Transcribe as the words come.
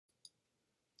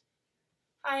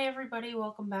Hi everybody,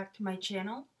 welcome back to my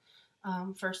channel.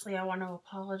 Firstly, I want to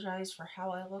apologize for how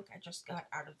I look. I just got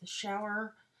out of the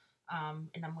shower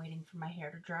and I'm waiting for my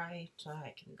hair to dry so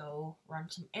I can go run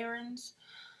some errands.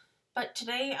 But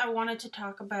today I wanted to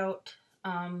talk about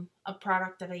a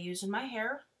product that I use in my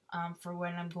hair for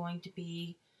when I'm going to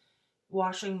be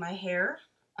washing my hair.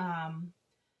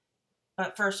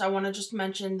 But first I want to just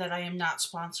mention that I am not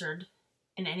sponsored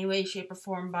in any way, shape, or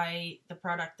form by the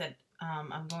product that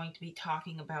I'm going to be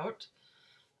talking about.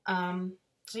 So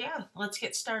yeah, let's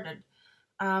get started.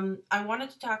 I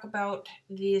wanted to talk about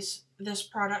this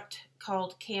product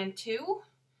called CANTU.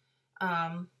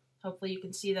 Hopefully you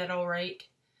can see that all right.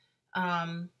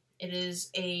 It is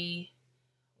a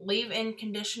leave-in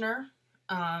conditioner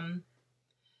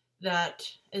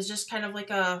that is just kind of like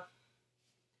a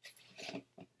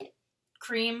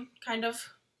cream, kind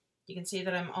of. You can see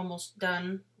that I'm almost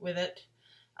done with it.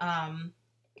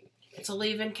 It's a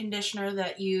leave-in conditioner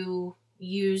that you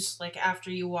use like after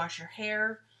you wash your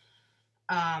hair.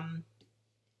 I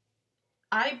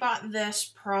bought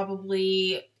this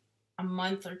probably a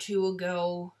month or two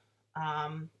ago.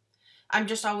 I'm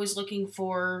just always looking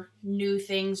for new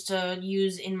things to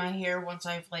use in my hair once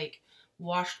I've like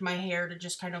washed my hair, to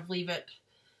just kind of leave it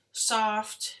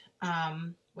soft,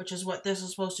 which is what this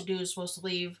is supposed to do. It's supposed to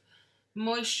leave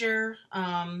moisture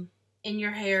in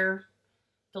your hair,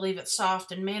 to leave it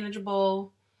soft and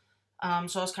manageable.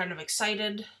 So I was kind of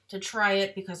excited to try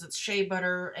it because it's shea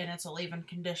butter and it's a leave-in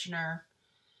conditioner.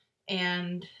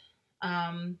 And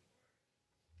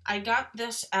I got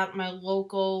this at my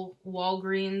local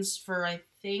Walgreens for, I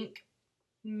think,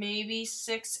 maybe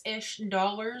 $6-ish.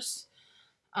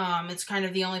 It's kind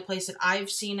of the only place that I've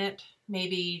seen it.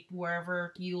 Maybe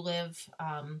wherever you live,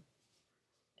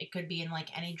 it could be in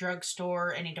like any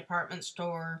drugstore, any department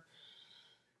store.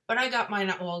 But I got mine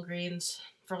at Walgreens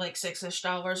for like $6-ish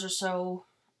or so.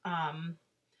 I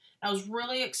was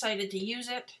really excited to use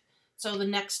it. So the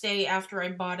next day after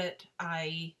I bought it,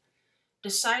 I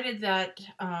decided that,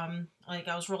 like,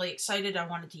 I was really excited. I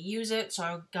wanted to use it. So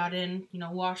I got in,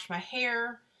 washed my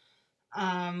hair.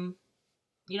 I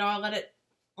let it,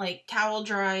 like, towel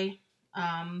dry.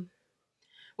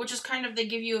 Which is kind of, they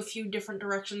give you a few different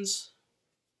directions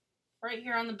right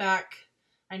here on the back.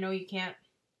 I know you can't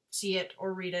see it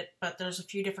or read it, but there's a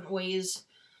few different ways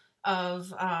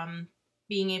of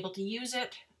being able to use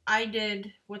it. I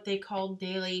did what they call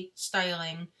daily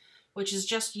styling, which is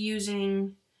just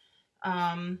using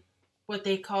what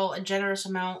they call a generous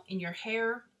amount in your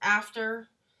hair after,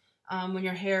 when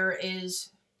your hair is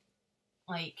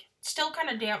like still kind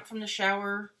of damp from the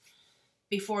shower,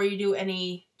 before you do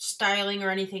any styling or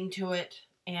anything to it.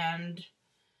 And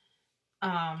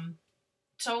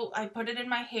so I put it in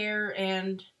my hair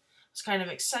and was kind of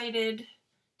excited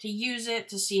to use it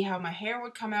to see how my hair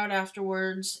would come out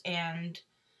afterwards. And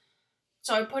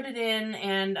so I put it in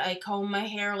and I comb my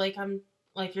hair like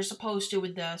you're supposed to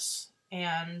with this.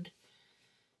 And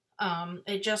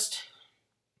it just,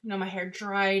 my hair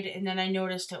dried, and then I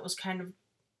noticed it was kind of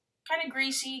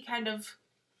greasy, kind of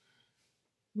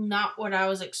not what I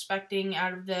was expecting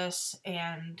out of this.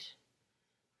 And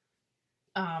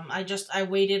I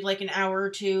waited like an hour or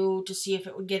two to see if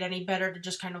it would get any better, to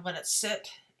just kind of let it sit,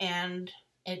 and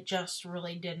it just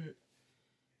really didn't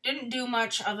do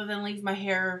much other than leave my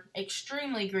hair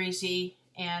extremely greasy.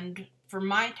 And for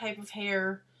my type of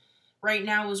hair, right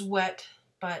now is wet,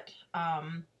 but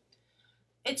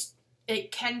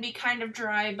it can be kind of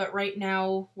dry. But right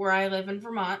now, where I live in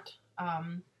Vermont,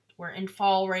 we're in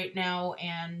fall right now,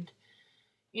 and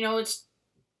it's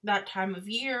that time of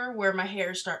year where my hair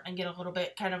is starting to get a little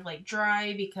bit kind of like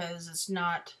dry, because it's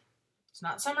not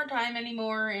summertime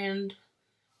anymore, and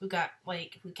we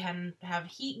can have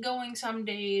heat going some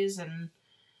days. And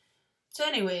so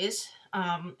anyways,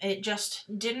 it just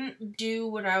didn't do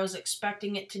what I was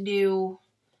expecting it to do.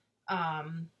 I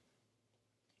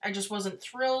just wasn't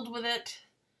thrilled with it,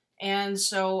 and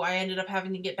so I ended up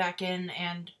having to get back in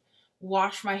and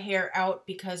wash my hair out,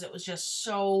 because it was just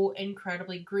so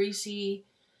incredibly greasy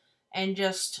and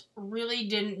just really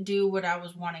didn't do what I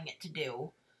was wanting it to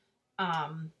do.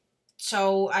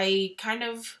 So I kind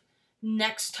of,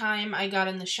 next time I got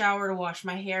in the shower to wash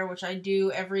my hair, which I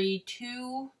do every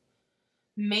 2,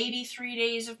 maybe 3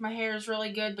 days if my hair is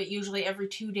really good, but usually every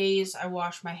 2 days I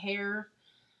wash my hair.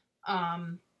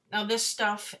 Now this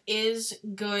stuff is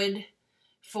good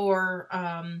for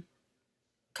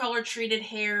color treated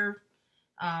hair.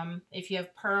 If you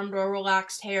have permed or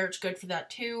relaxed hair, it's good for that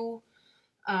too.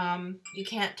 You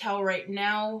can't tell right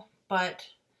now, but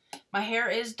my hair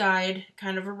is dyed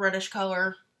kind of a reddish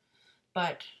color.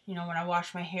 But, when I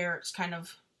wash my hair, it's kind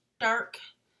of dark,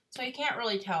 so you can't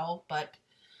really tell. But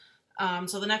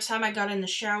So the next time I got in the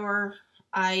shower,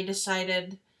 I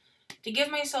decided to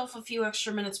give myself a few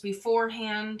extra minutes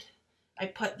beforehand. I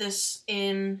put this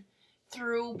in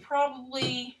through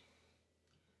probably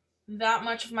that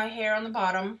much of my hair on the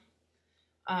bottom.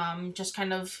 Just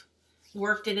kind of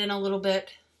worked it in a little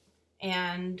bit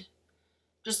and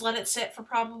just let it sit for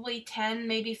probably 10,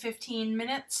 maybe 15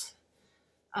 minutes.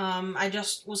 I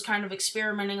just was kind of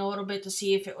experimenting a little bit to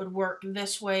see if it would work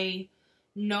this way.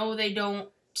 No, they don't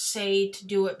say to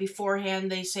do it beforehand.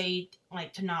 They say,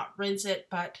 like, to not rinse it,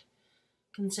 but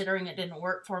considering it didn't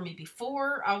work for me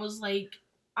before, I was like,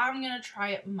 I'm going to try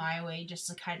it my way just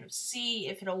to kind of see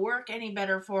if it'll work any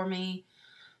better for me.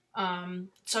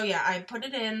 So yeah, I put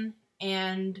it in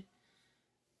and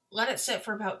let it sit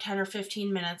for about 10 or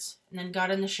 15 minutes, and then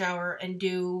got in the shower and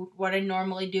do what I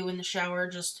normally do in the shower,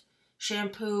 just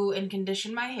shampoo and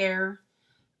condition my hair,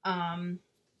 and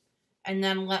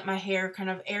then let my hair kind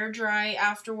of air dry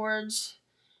afterwards.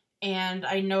 And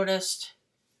I noticed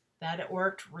that it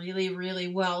worked really, really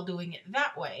well doing it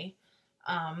that way.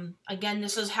 Again,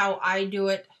 this is how I do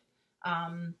it.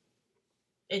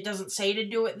 It doesn't say to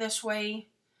do it this way,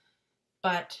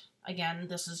 but again,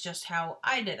 this is just how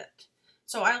I did it.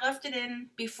 So I left it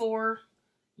in before,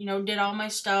 did all my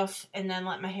stuff, and then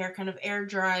let my hair kind of air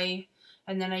dry,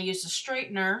 and then I used a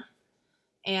straightener,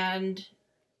 and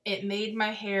it made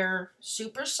my hair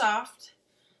super soft,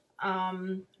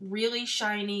 really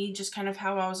shiny, just kind of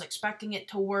how I was expecting it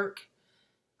to work.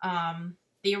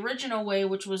 The original way,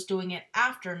 which was doing it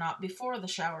after, not before the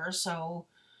shower, so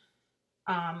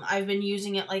I've been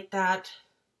using it like that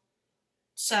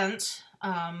since.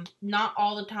 Not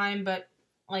all the time, but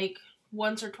like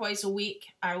once or twice a week,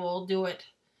 I will do it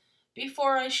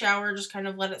before I shower, just kind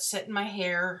of let it sit in my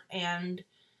hair, and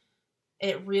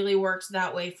it really works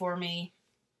that way for me,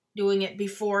 doing it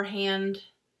beforehand,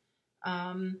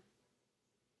 and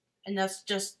that's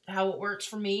just how it works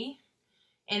for me.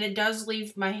 And it does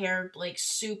leave my hair like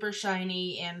super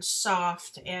shiny and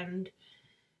soft, and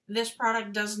this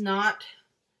product does not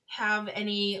have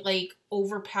any like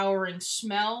overpowering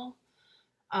smell.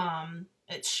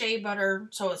 It's shea butter,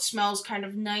 so it smells kind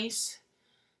of nice.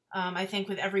 I think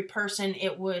with every person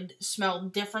it would smell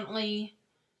differently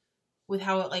with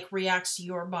how it like reacts to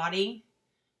your body.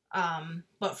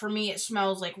 But for me it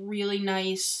smells like really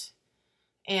nice,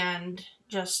 and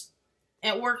just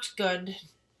it works good.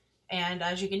 And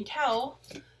as you can tell,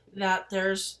 that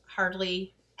there's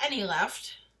hardly any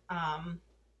left, because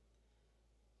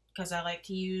I like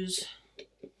to use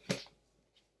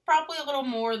probably a little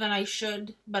more than I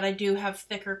should, but I do have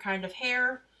thicker kind of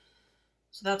hair,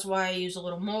 so that's why I use a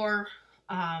little more.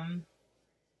 But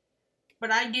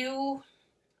I do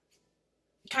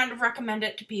kind of recommend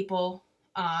it to people.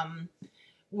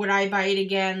 Would I buy it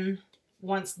again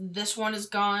once this one is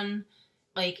gone?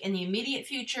 Like in the immediate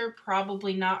future,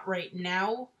 probably not right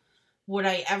now. Would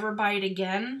I ever buy it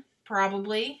again?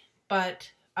 Probably,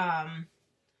 but I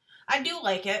do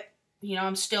like it.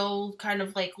 I'm still kind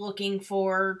of like looking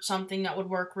for something that would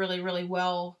work really, really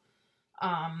well,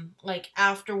 like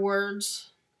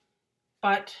afterwards.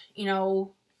 But,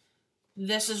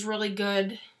 this is really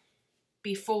good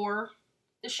before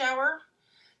the shower.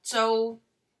 So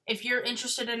if you're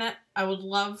interested in it, I would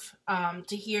love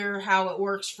to hear how it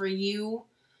works for you.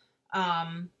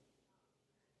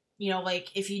 Like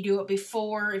if you do it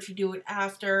before, if you do it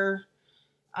after.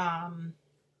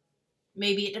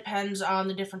 Maybe it depends on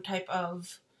the different type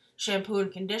of shampoo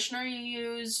and conditioner you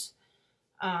use,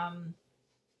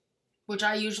 which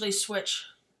I usually switch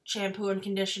shampoo and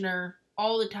conditioner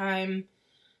all the time,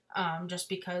 just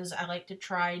because I like to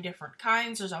try different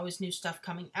kinds. There's always new stuff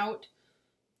coming out.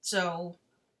 So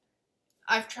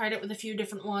I've tried it with a few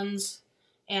different ones,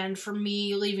 and for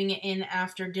me, leaving it in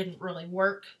after didn't really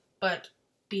work, but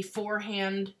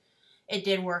beforehand, it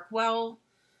did work well.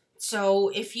 So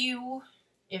if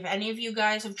any of you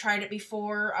guys have tried it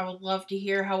before, I would love to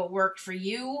hear how it worked for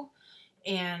you.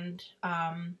 And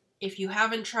if you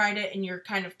haven't tried it and you're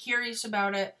kind of curious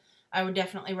about it, I would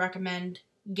definitely recommend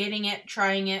getting it,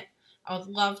 trying it. I would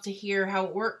love to hear how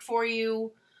it worked for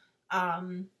you.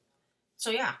 So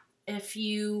yeah, if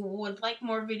you would like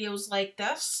more videos like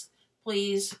this,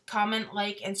 please comment,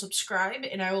 like, and subscribe,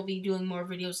 and I will be doing more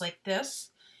videos like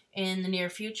this in the near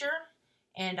future.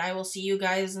 And I will see you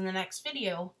guys in the next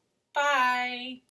video. Bye!